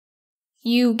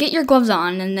You get your gloves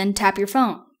on and then tap your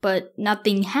phone, but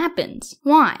nothing happens.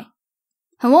 Why?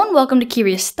 Hello and welcome to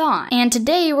Curious Thought, and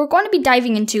today we're going to be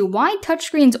diving into why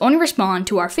touchscreens only respond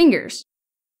to our fingers.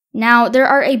 Now, there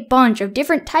are a bunch of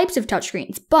different types of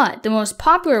touchscreens, but the most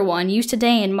popular one used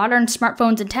today in modern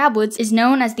smartphones and tablets is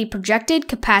known as the projected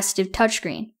capacitive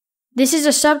touchscreen. This is a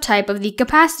subtype of the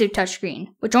capacitive touchscreen,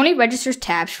 which only registers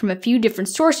taps from a few different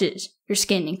sources, your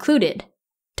skin included.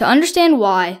 To understand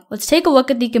why, let's take a look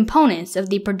at the components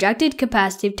of the projected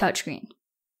capacitive touchscreen.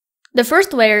 The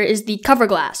first layer is the cover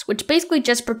glass, which basically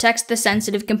just protects the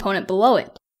sensitive component below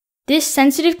it. This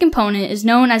sensitive component is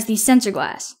known as the sensor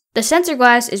glass. The sensor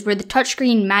glass is where the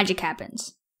touchscreen magic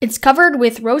happens. It's covered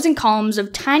with rows and columns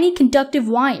of tiny conductive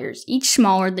wires, each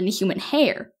smaller than a human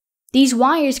hair. These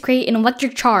wires create an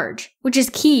electric charge, which is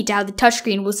key to how the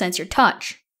touchscreen will sense your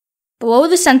touch. Below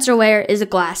the sensor layer is a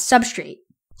glass substrate.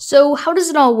 So how does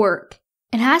it all work?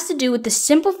 It has to do with the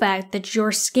simple fact that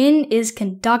your skin is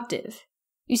conductive.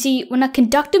 You see, when a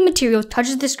conductive material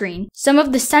touches the screen, some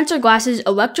of the sensor glass's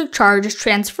electric charge is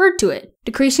transferred to it,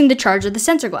 decreasing the charge of the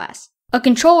sensor glass. A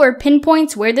controller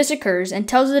pinpoints where this occurs and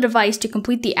tells the device to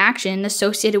complete the action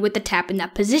associated with the tap in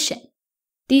that position.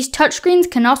 These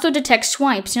touchscreens can also detect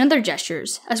swipes and other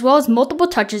gestures, as well as multiple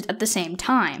touches at the same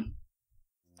time.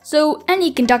 So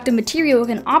any conductive material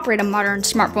can operate a modern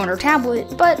smartphone or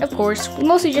tablet, but of course, we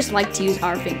mostly just like to use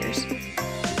our fingers.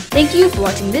 Thank you for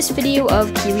watching this video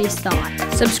of Curious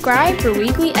Thought. Subscribe for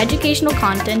weekly educational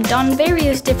content on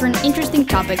various different interesting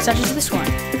topics such as this one.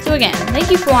 So again, thank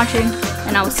you for watching,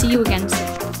 and I will see you again soon.